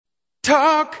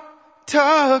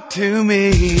Talk to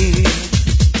me.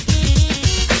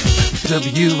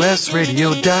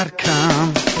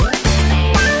 WSRadio.com.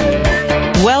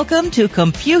 Welcome to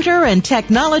Computer and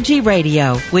Technology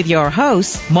Radio with your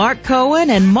hosts, Mark Cohen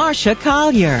and Marcia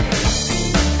Collier.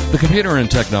 The Computer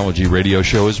and Technology Radio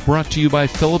Show is brought to you by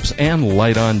Philips and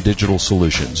Light-On Digital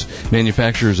Solutions,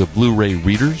 manufacturers of Blu-ray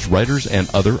readers, writers, and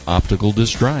other optical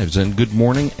disc drives. And good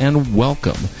morning and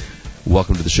welcome.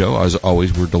 Welcome to the show. As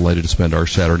always, we're delighted to spend our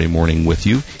Saturday morning with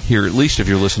you here, at least if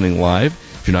you're listening live.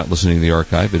 If you're not listening to the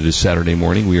archive, it is Saturday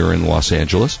morning. We are in Los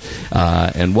Angeles.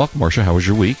 And welcome, Marcia. How was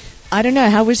your week? I don't know.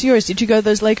 How was yours? Did you go to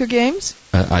those Laker games?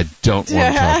 I don't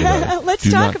want to talk about it. Let's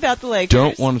talk about the Lakers.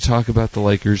 Don't want to talk about the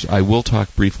Lakers. I will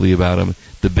talk briefly about them.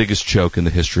 The biggest choke in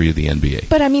the history of the NBA.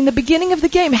 But, I mean, the beginning of the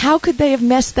game, how could they have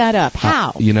messed that up?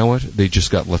 How? You know what? They just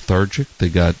got lethargic.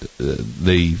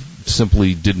 They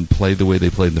simply didn't play the way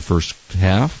they played in the first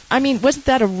half. I mean, wasn't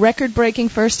that a record-breaking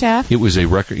first half? It was a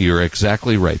record. You're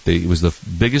exactly right. It was the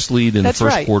biggest lead in the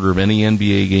first quarter of any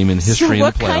NBA game in history in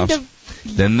the playoffs.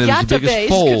 Then there was the biggest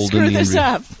fold in the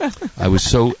NBA. I was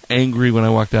so angry when I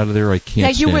walked out of there. I can't stand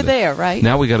it. Now, you were there, right?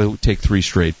 Now we got to take 3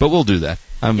 straight, but we'll do that.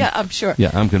 I'm sure. Yeah,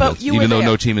 I'm convinced. Even though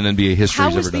no team in NBA history has ever done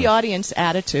it. How was the audience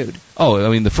attitude? Oh, I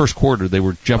mean, the first quarter they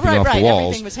were jumping off the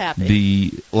walls. Everything was happening.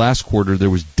 The last quarter there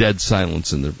was dead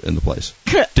silence in the place.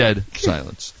 Dead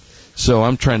silence. So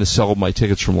I'm trying to sell my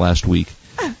tickets from last week.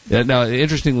 Now,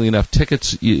 interestingly enough,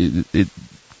 tickets.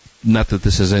 Not that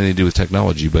this has anything to do with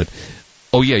technology, but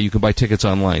you can buy tickets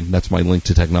online. That's my link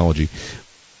to technology.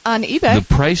 On eBay. The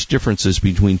price differences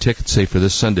between tickets, say, for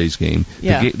this Sunday's game,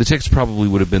 the tickets probably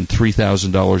would have been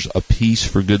 $3,000 a piece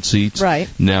for good seats. Right.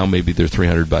 Now maybe they're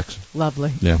 $300.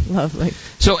 Lovely. Yeah. Lovely.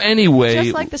 So anyway,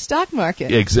 just like the stock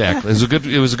market. Exactly.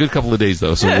 It was a good couple of days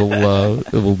though, so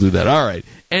we'll do that. All right.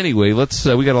 Anyway,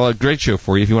 we got a great show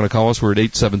for you. If you want to call us, we're at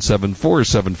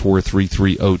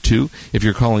 877-474-3302. If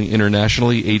you're calling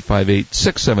internationally,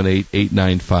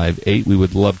 858-678-8958. We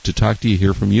would love to talk to you,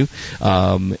 hear from you.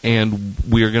 And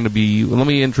we are going to be, let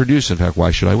me introduce, in fact,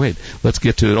 why should I wait? Let's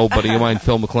get to an old buddy of mine,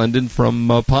 Phil McClendon from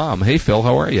Palm. Hey, Phil,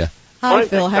 how are you? Hi,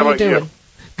 Phil. How are you doing?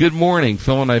 Good morning.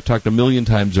 Phil and I have talked a million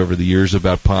times over the years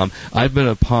about Palm. I've been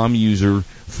a Palm user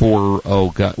for,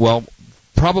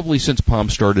 probably since Palm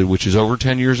started, which is over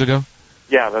 10 years ago.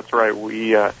 Yeah, that's right.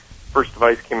 We first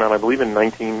device came out, I believe, in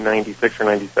 1996 or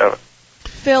 97.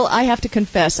 Phil, I have to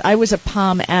confess, I was a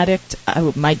Palm addict.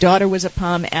 My daughter was a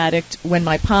Palm addict. When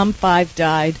my Palm 5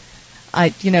 died, I,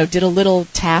 did a little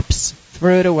taps,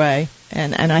 threw it away,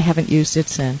 and I haven't used it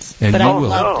since. And but you I will.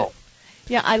 loved it.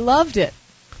 Yeah, I loved it.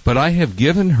 But I have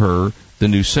given her the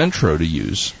new Centro to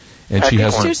use, and she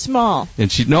has. It's too small.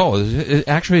 And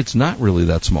actually, it's not really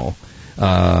that small.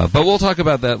 But we'll talk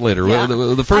about that later. Yeah.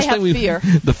 The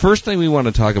first thing we want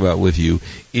to talk about with you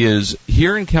is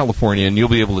here in California, and you'll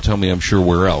be able to tell me, I'm sure,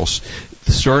 where else.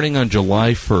 Starting on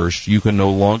July 1st, you can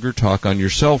no longer talk on your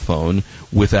cell phone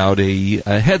without a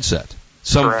headset.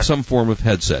 Some form of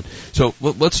headset. So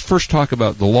let's first talk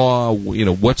about the law.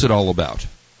 What's it all about?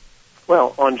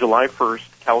 Well, on July 1st,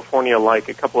 California, like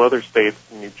a couple other states,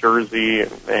 New Jersey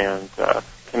and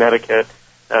Connecticut,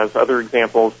 as other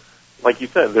examples, like you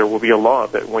said, there will be a law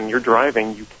that when you're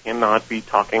driving, you cannot be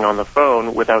talking on the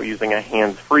phone without using a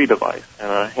hands-free device. And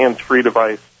a hands-free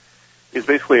device is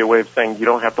basically a way of saying you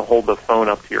don't have to hold the phone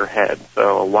up to your head.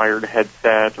 So a wired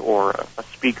headset or a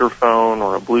speaker phone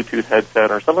or a Bluetooth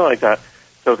headset or something like that,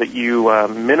 so that you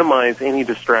minimize any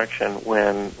distraction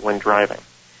when driving.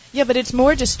 Yeah, but it's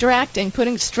more distracting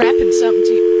strapping something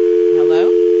to you.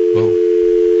 Hello?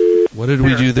 Whoa. What did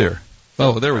we do there?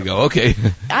 Oh, there we go. Okay.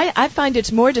 I find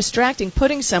it's more distracting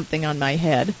putting something on my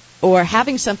head or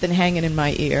having something hanging in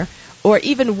my ear, or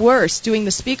even worse, doing the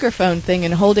speakerphone thing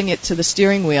and holding it to the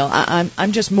steering wheel.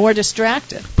 I'm just more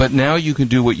distracted. But now you can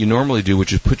do what you normally do,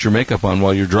 which is put your makeup on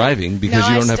while you're driving because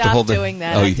you don't have to hold it. Doing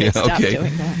that. I stopped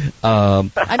doing that.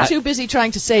 I'm too busy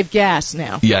trying to save gas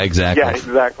now. Yeah, exactly. Yeah,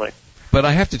 exactly. But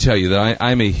I have to tell you that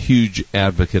I'm a huge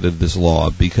advocate of this law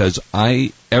because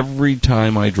every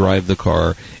time I drive the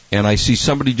car and I see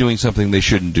somebody doing something they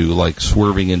shouldn't do, like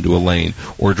swerving into a lane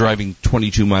or driving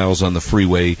 22 miles on the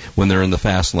freeway when they're in the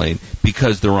fast lane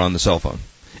because they're on the cell phone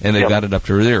and they've got it up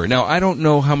to there. Now, I don't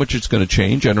know how much it's going to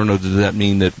change. I don't know, does that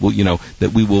mean that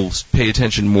that we will pay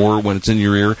attention more when it's in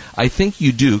your ear? I think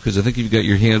you do, because I think you've got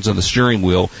your hands on the steering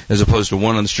wheel as opposed to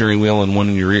one on the steering wheel and one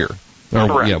in your ear.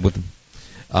 Correct.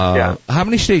 How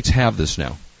many states have this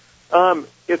now?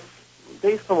 It's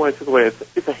based on what I took away.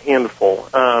 It's a handful,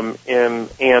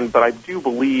 but I do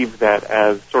believe that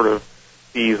as sort of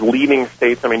these leading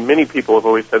states, I mean, many people have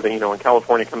always said that when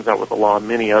California comes out with a law,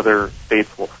 many other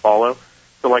states will follow.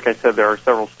 So like I said, there are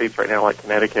several states right now, like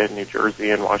Connecticut, New Jersey,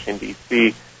 and Washington,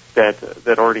 D.C.,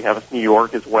 that already have it, New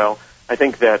York as well. I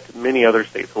think that many other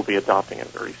states will be adopting it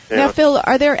very soon. Now, Phil,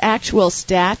 are there actual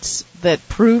stats that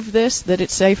prove this, that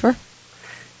it's safer?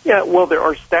 Yeah, well, there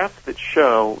are stats that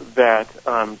show that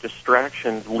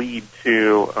distractions lead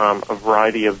to a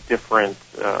variety of different,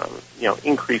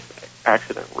 increased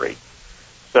accident rates.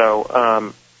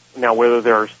 So now whether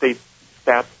there are stats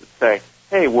that say,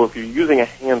 hey, well, if you're using a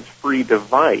hands-free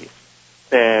device,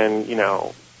 then,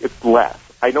 it's less.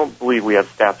 I don't believe we have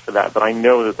stats for that, but I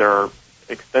know that there are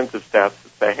extensive stats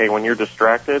that say, hey, when you're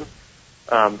distracted,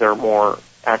 there are more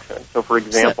accidents. So, for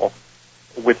example,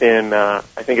 within, I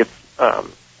think it's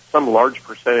some large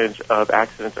percentage of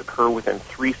accidents occur within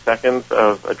 3 seconds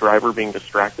of a driver being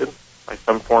distracted by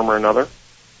some form or another.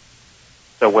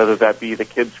 So whether that be the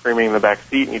kid screaming in the back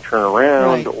seat and you turn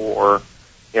around, right, or,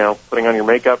 putting on your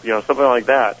makeup, something like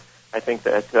that, I think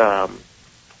that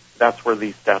that's where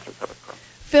these stats are coming from.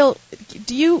 Phil,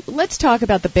 let's talk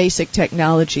about the basic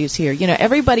technologies here.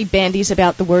 Everybody bandies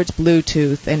about the words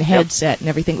Bluetooth and headset and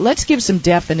everything. Let's give some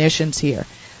definitions here.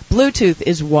 Bluetooth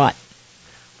is what?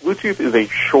 Bluetooth is a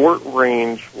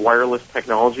short-range wireless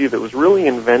technology that was really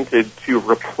invented to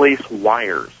replace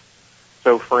wires.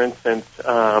 So, for instance,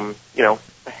 a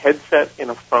headset in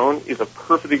a phone is a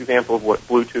perfect example of what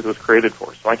Bluetooth was created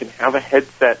for. So I can have a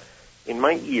headset in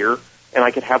my ear, and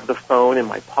I could have the phone in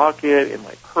my pocket, in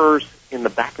my purse, in the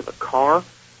back of the car,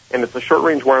 and it's a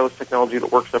short-range wireless technology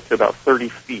that works up to about 30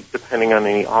 feet, depending on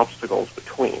any obstacles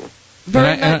between.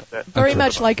 Very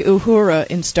much like Uhura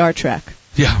in Star Trek.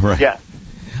 Yeah, right. Yeah.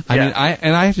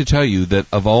 I have to tell you that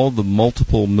of all the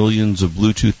multiple millions of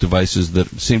Bluetooth devices that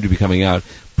seem to be coming out,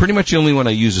 pretty much the only one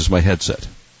I use is my headset.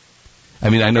 I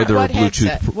know there are Bluetooth.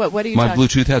 Headset? What are you my talking?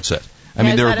 Bluetooth headset.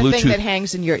 Is there are that Bluetooth. A thing that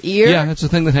hangs in your ear? Yeah, it's a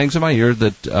thing that hangs in my ear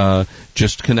that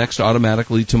just connects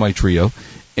automatically to my Trio,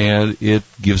 and it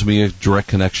gives me a direct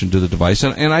connection to the device,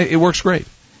 and it works great.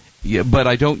 Yeah, but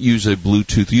I don't use a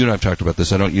Bluetooth. You and I have talked about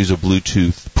this. I don't use a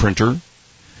Bluetooth printer.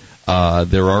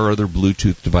 There are other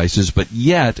Bluetooth devices, but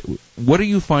yet, what are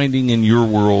you finding in your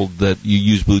world that you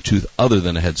use Bluetooth other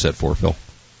than a headset for, Phil?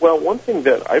 Well, one thing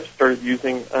that I've started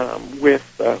using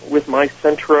with my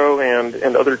Centro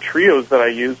and other Trios that I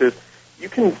use is you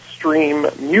can stream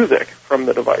music from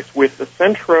the device. With the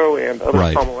Centro and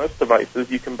other Palm OS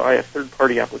devices, you can buy a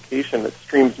third-party application that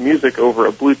streams music over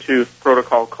a Bluetooth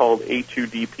protocol called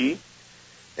A2DP.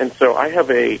 And so I have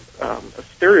a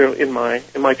stereo in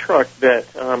my truck that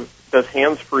does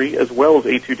hands-free as well as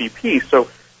A2DP. So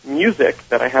music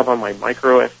that I have on my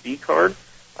micro SD card,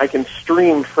 I can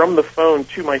stream from the phone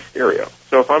to my stereo.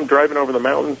 So if I'm driving over the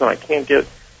mountains and I can't get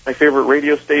my favorite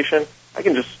radio station, I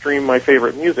can just stream my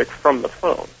favorite music from the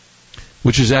phone.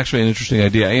 Which is actually an interesting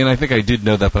idea, and I think I did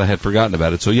know that, but I had forgotten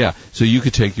about it. So yeah, so you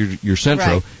could take your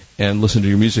Centro and listen to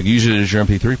your music, use it as your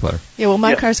MP3 player. Yeah, well,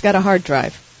 my car's got a hard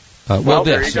drive. Well,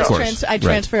 yes, of course. I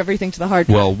transfer everything to the hard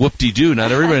drive. Well, whoop-de-doo,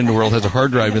 not everybody in the world has a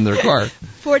hard drive in their car.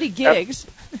 40 gigs.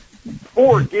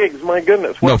 4 gigs, my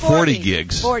goodness. Well, no, 40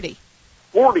 gigs. 40,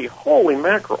 holy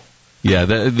mackerel. Yeah,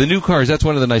 the new cars, that's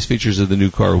one of the nice features of the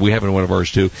new car. We have it in one of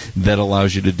ours, too, that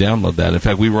allows you to download that. In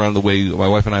fact, we were on the way, my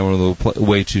wife and I were on the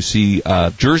way to see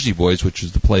Jersey Boys, which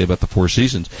is the play about the Four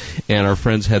Seasons, and our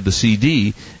friends had the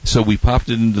CD, so we popped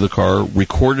it into the car,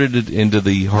 recorded it into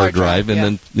the hard drive,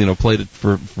 and then, played it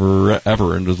for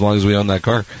forever, and as long as we own that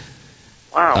car.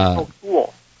 Wow, so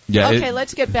cool. Yeah. Okay,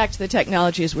 let's get back to the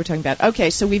technologies we're talking about.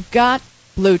 Okay, so we've got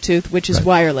Bluetooth, which is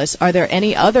wireless. Are there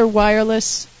any other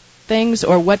wireless things,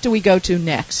 or what do we go to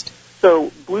next? So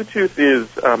Bluetooth is,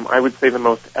 I would say, the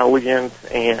most elegant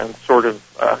and sort of,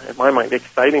 in my mind,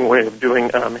 exciting way of doing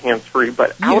hands-free.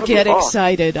 But you get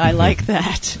excited. I like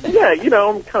that. Yeah,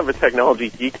 I'm kind of a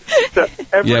technology geek. So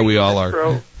every we all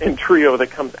are. And Trio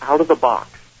that comes out of the box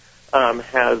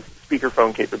has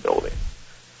speakerphone capability.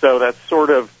 So that's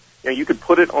sort of, you could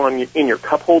put it in your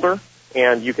cup holder,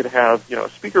 and you could have, a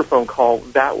speakerphone call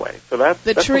that way. So that's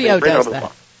the Trio does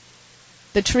that.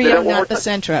 The Trio, not the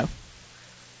Centro.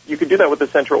 You could do that with the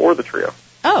Centro or the Trio.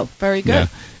 Oh, very good. Yeah.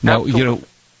 Now,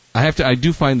 I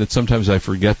do find that sometimes I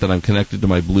forget that I'm connected to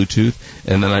my Bluetooth,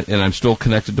 and then I'm still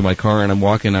connected to my car, and I'm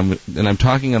walking, and I'm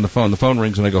talking on the phone. The phone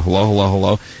rings, and I go, hello, hello,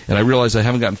 hello, and I realize I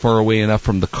haven't gotten far away enough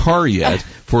from the car yet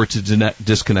for it to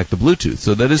disconnect the Bluetooth.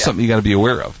 So that is something you got to be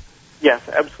aware of. Yes,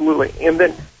 absolutely. And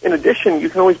then, in addition, you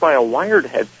can always buy a wired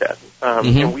headset.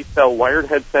 And we sell wired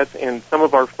headsets, and some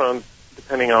of our phones,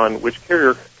 depending on which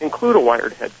carrier, include a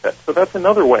wired headset. So that's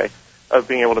another way of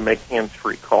being able to make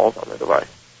hands-free calls on the device.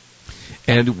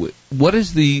 And what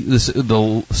is the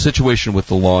situation with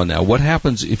the law now? What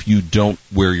happens if you don't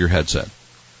wear your headset?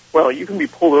 Well, you can be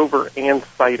pulled over and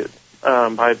cited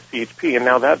by the CHP, and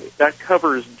now that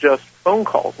covers just phone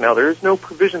calls. Now, there is no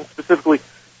provision specifically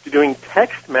to doing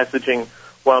text messaging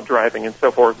while driving and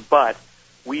so forth, but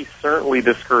we certainly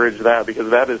discourage that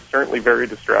because that is certainly very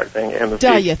distracting, and the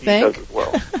CHP does as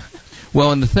well.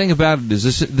 Well, and the thing about it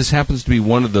is this happens to be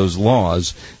one of those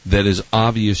laws that is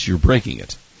obvious you're breaking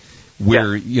it.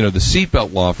 Where, the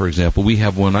seatbelt law, for example, we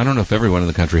have one. I don't know if everyone in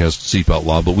the country has a seatbelt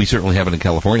law, but we certainly have it in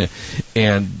California.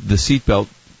 And the seatbelt,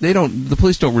 the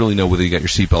police don't really know whether you got your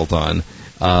seatbelt on,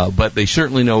 but they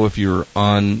certainly know if you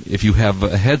have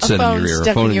a headset in your ear,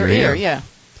 a phone in your ear. Yeah.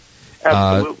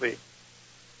 Absolutely.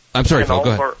 I'm sorry, Phil,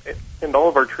 go ahead. And all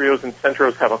of our trios and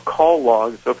centros have a call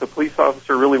log, so if a police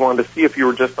officer really wanted to see if you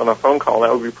were just on a phone call,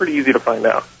 that would be pretty easy to find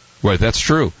out. Right, that's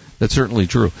true. That's certainly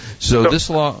true. So this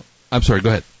law, I'm sorry, go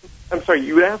ahead. I'm sorry,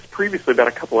 you asked previously about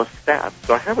a couple of stats,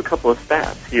 so I have a couple of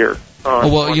stats here.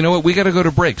 You know what, we got to go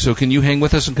to break, so can you hang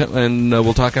with us and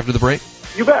we'll talk after the break?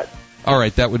 You bet. All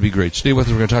right, that would be great. Stay with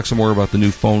us. We're going to talk some more about the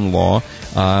new phone law.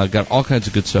 Got all kinds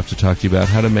of good stuff to talk to you about,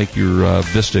 how to make your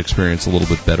Vista experience a little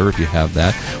bit better if you have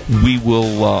that. We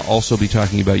will also be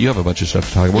talking about, you have a bunch of stuff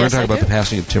to talk about. We're going to talk about the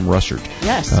passing of Tim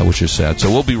Russert, which is sad.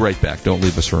 So we'll be right back. Don't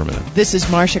leave us for a minute. This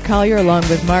is Marcia Collier along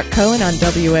with Mark Cohen on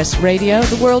WS Radio,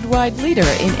 the worldwide leader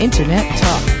in Internet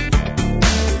talk.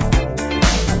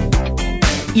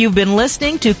 You've been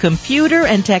listening to Computer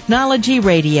and Technology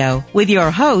Radio with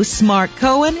your hosts Mark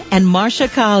Cohen and Marcia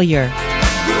Collier.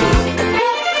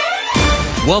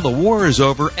 Well, the war is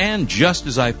over, and just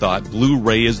as I thought,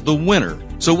 Blu-ray is the winner.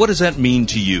 So what does that mean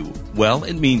to you? Well,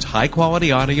 it means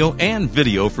high-quality audio and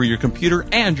video for your computer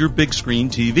and your big screen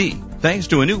TV. Thanks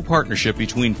to a new partnership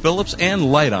between Philips and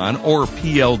Lite-On, or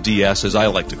PLDS as I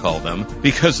like to call them,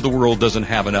 because the world doesn't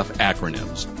have enough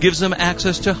acronyms, gives them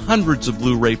access to hundreds of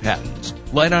Blu-ray patents.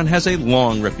 Lite-On has a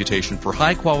long reputation for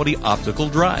high-quality optical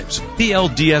drives.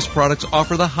 PLDS products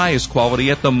offer the highest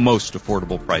quality at the most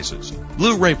affordable prices.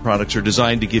 Blu-ray products are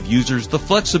designed to give users the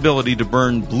flexibility to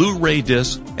burn Blu-ray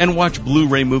discs and watch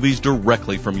Blu-ray movies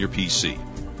directly from your PC.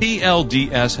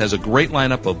 PLDS has a great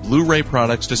lineup of Blu-ray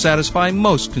products to satisfy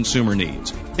most consumer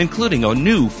needs, including a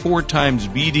new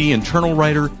 4x BD internal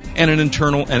writer and an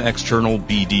internal and external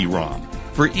BD-ROM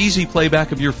for easy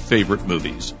playback of your favorite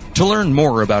movies. To learn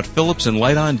more about Philips and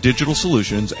Lite-On digital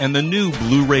solutions and the new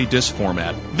Blu-ray disc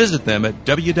format, visit them at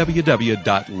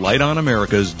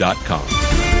www.liteonamericas.com.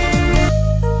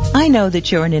 I know that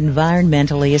you're an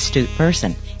environmentally astute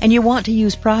person, and you want to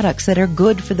use products that are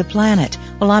good for the planet.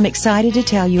 Well, I'm excited to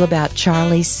tell you about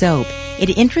Charlie's Soap.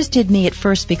 It interested me at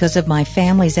first because of my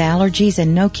family's allergies,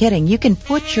 and no kidding, you can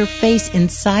put your face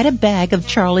inside a bag of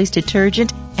Charlie's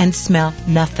detergent and smell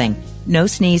nothing. No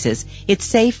sneezes. It's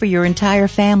safe for your entire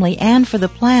family and for the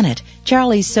planet.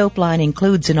 Charlie's soap line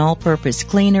includes an all-purpose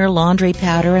cleaner, laundry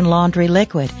powder, and laundry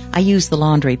liquid. I use the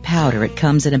laundry powder. It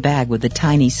comes in a bag with a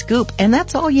tiny scoop, and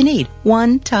that's all you need.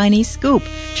 One tiny scoop.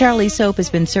 Charlie's soap has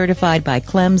been certified by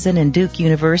Clemson and Duke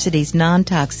University's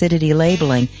non-toxicity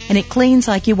labeling, and it cleans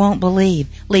like you won't believe.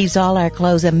 Leaves all our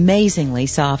clothes amazingly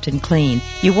soft and clean.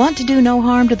 You want to do no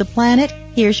harm to the planet?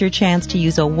 Here's your chance to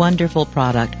use a wonderful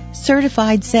product,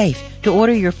 certified safe. To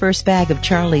order your first bag of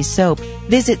Charlie's Soap,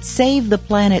 visit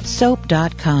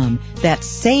SaveThePlanetSoap.com. That's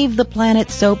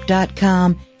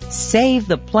SaveThePlanetSoap.com.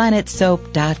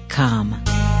 SaveThePlanetSoap.com.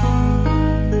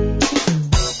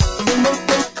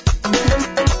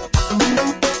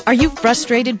 Are you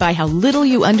frustrated by how little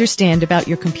you understand about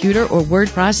your computer or word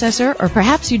processor? Or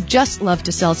perhaps you'd just love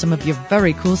to sell some of your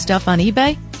very cool stuff on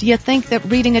eBay? Do you think that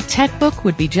reading a tech book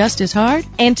would be just as hard?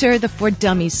 Enter the For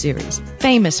Dummies series,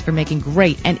 famous for making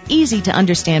great and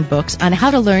easy-to-understand books on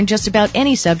how to learn just about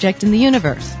any subject in the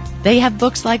universe. They have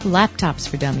books like Laptops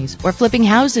for Dummies, or Flipping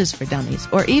Houses for Dummies,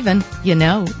 or even,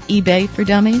 eBay for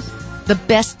Dummies. The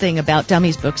best thing about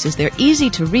Dummies books is they're easy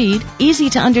to read, easy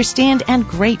to understand, and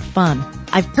great fun.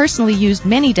 I've personally used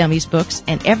many Dummies books,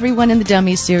 and every one in the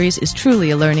Dummies series is truly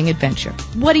a learning adventure.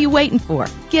 What are you waiting for?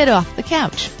 Get off the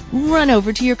couch. Run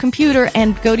over to your computer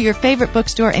and go to your favorite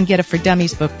bookstore and get a For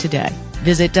Dummies book today.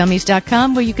 Visit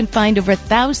Dummies.com, where you can find over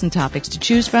 1,000 topics to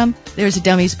choose from. There's a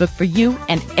Dummies book for you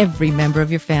and every member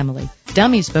of your family.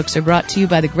 Dummies books are brought to you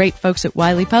by the great folks at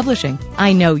Wiley Publishing.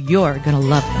 I know you're going to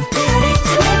love them.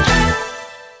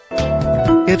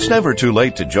 It's never too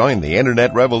late to join the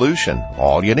Internet revolution.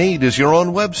 All you need is your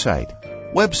own website.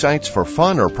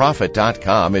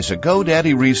 Websitesforfunorprofit.com is a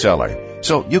GoDaddy reseller,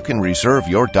 so you can reserve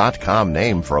your .com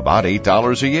name for about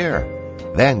 $8 a year.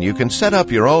 Then you can set up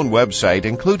your own website,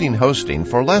 including hosting,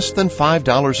 for less than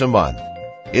 $5 a month.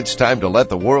 It's time to let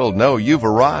the world know you've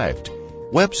arrived.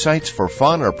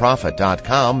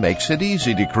 Websitesforfunorprofit.com makes it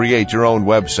easy to create your own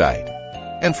website.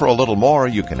 And for a little more,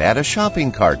 you can add a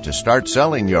shopping cart to start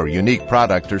selling your unique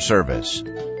product or service.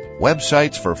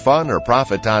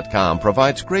 Websitesforfunorprofit.com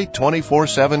provides great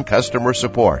 24/7 customer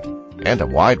support and a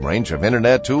wide range of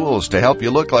internet tools to help you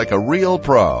look like a real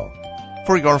pro.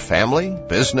 For your family,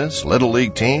 business, little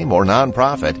league team, or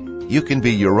nonprofit, you can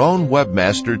be your own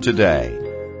webmaster today.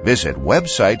 Visit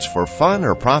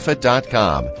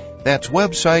websitesforfunorprofit.com. That's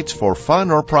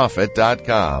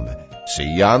websitesforfunorprofit.com. See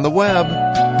you on the web.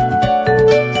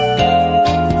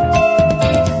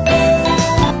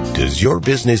 Does your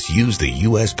business use the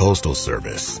U.S. Postal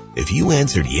Service? If you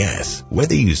answered yes,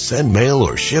 whether you send mail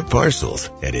or ship parcels,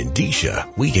 at Indicia,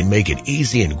 we can make it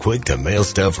easy and quick to mail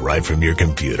stuff right from your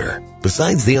computer.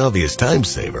 Besides the obvious time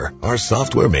saver, our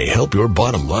software may help your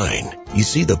bottom line. You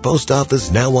see, the post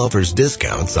office now offers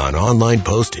discounts on online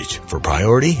postage for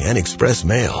priority and express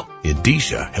mail.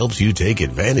 Indicia helps you take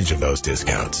advantage of those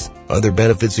discounts. Other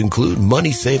benefits include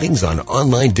money savings on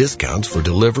online discounts for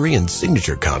delivery and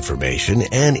signature confirmation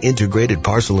and integrated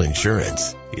parcel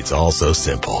insurance. It's all so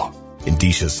simple.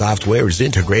 Indicia software is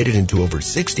integrated into over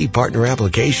 60 partner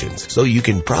applications, so you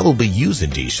can probably use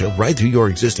Indicia right through your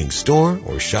existing store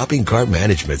or shopping cart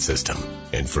management system.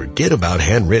 And forget about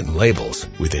handwritten labels.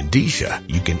 With Indicia,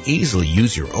 you can easily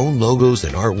use your own logos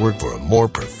and artwork for a more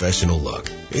professional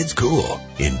look. It's cool.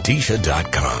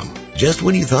 Indicia.com. Just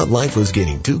when you thought life was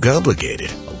getting too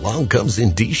complicated, along comes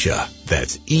Indicia.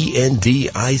 That's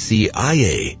ENDICIA.com.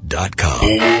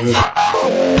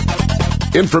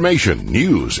 Information,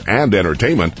 news, and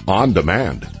entertainment on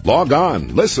demand. Log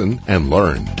on, listen, and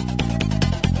learn.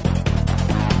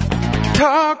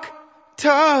 Talk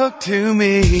to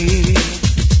me.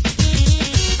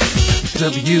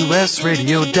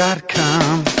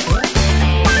 WSRadio.com.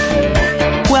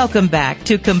 Welcome back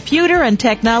to Computer and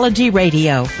Technology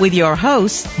Radio with your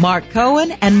hosts, Mark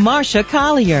Cohen and Marcia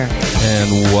Collier.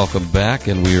 And welcome back,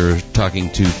 and we are talking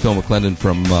to Phil McClendon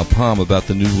from POM about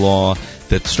the new law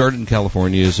that started in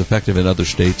California, is effective in other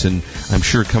states, and I'm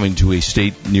sure coming to a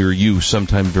state near you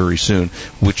sometime very soon,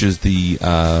 which is the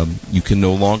you can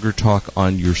no longer talk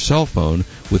on your cell phone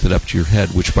with it up to your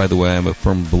head, which, by the way, I'm a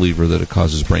firm believer that it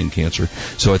causes brain cancer.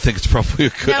 So I think it's probably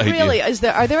a good idea. Now, really,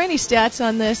 are there any stats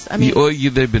on this? I mean,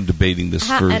 they've been debating this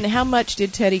and how much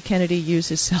did Teddy Kennedy use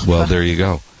his cell phone? Well, there you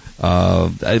go.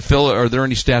 Phil, are there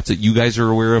any stats that you guys are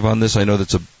aware of on this? I know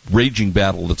that's a raging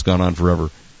battle that's gone on forever.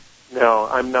 No,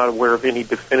 I'm not aware of any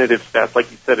definitive stats.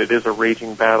 Like you said, it is a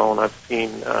raging battle, and I've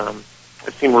seen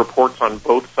reports on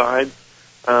both sides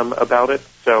about it.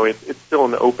 So it's still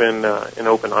an open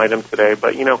item today.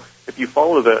 But if you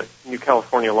follow the new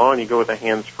California law and you go with a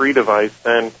hands-free device,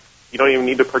 then you don't even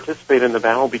need to participate in the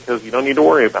battle because you don't need to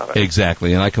worry about it.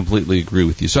 Exactly, and I completely agree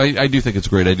with you. So I do think it's a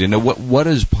great idea. Now, what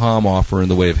does POM offer in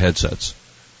the way of headsets?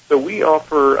 So we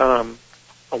offer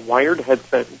a wired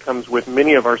headset. It comes with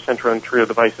many of our Centro and Trio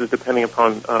devices, depending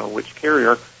upon which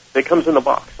carrier. It comes in the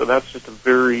box, so that's just a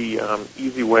very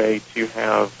easy way to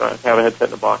have a headset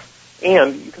in the box.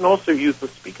 And you can also use the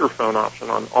speakerphone option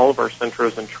on all of our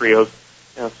Centros and Trios,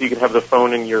 so you can have the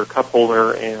phone in your cup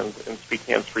holder and speak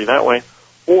hands-free that way.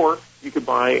 Or you could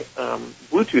buy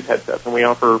Bluetooth headsets, and we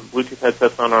offer Bluetooth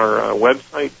headsets on our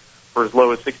website for as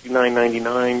low as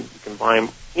 $69.99. You can buy them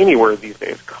anywhere these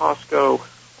days, Costco,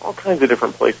 all kinds of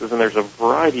different places, and there's a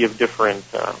variety of different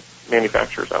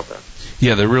manufacturers out there.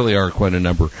 Yeah, there really are quite a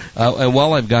number. And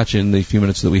while I've got you in the few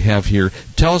minutes that we have here,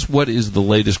 tell us what is the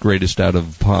latest, greatest out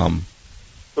of POM.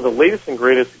 So the latest and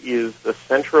greatest is the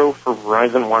Centro for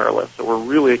Verizon Wireless. So we're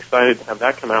really excited to have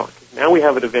that come out. Now we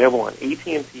have it available on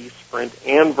AT&T, Sprint,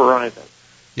 and Verizon.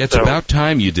 Yeah, it's about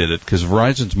time you did it, because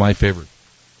Verizon's my favorite.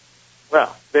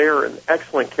 Well, they're an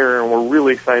excellent carrier, and we're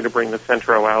really excited to bring the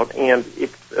Centro out. And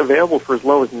it's available for as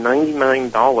low as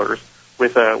 $99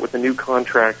 with a new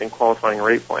contract and qualifying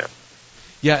rate plan.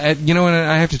 Yeah, and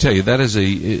I have to tell you,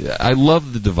 I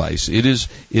love the device. It is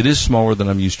smaller than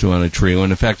I'm used to on a Trio.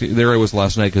 And in fact, there I was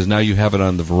last night, because now you have it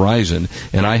on the Verizon,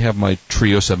 and I have my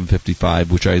Trio 755,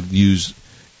 which I use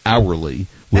hourly.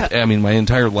 My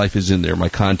entire life is in there. My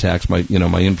contacts, my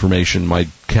information, my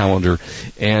calendar,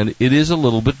 and it is a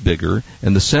little bit bigger.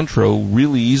 And the Centro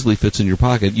really easily fits in your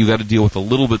pocket. You got to deal with a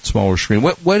little bit smaller screen.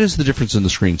 What is the difference in the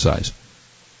screen size?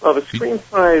 Well, the screen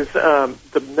size,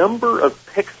 the number of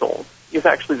pixels is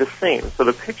actually the same. So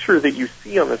the picture that you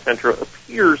see on the Centro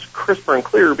appears crisper and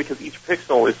clearer because each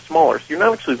pixel is smaller. So you're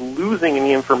not actually losing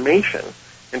any information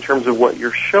in terms of what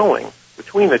you're showing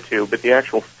between the two, but the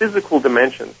actual physical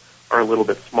dimensions are a little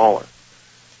bit smaller.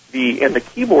 And the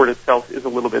keyboard itself is a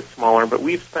little bit smaller, but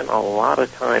we've spent a lot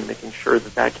of time making sure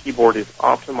that keyboard is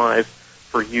optimized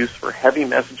for use for heavy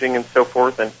messaging and so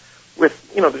forth. And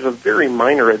with, there's a very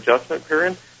minor adjustment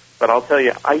period, But I'll tell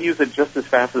you, I use it just as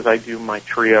fast as I do my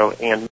Trio and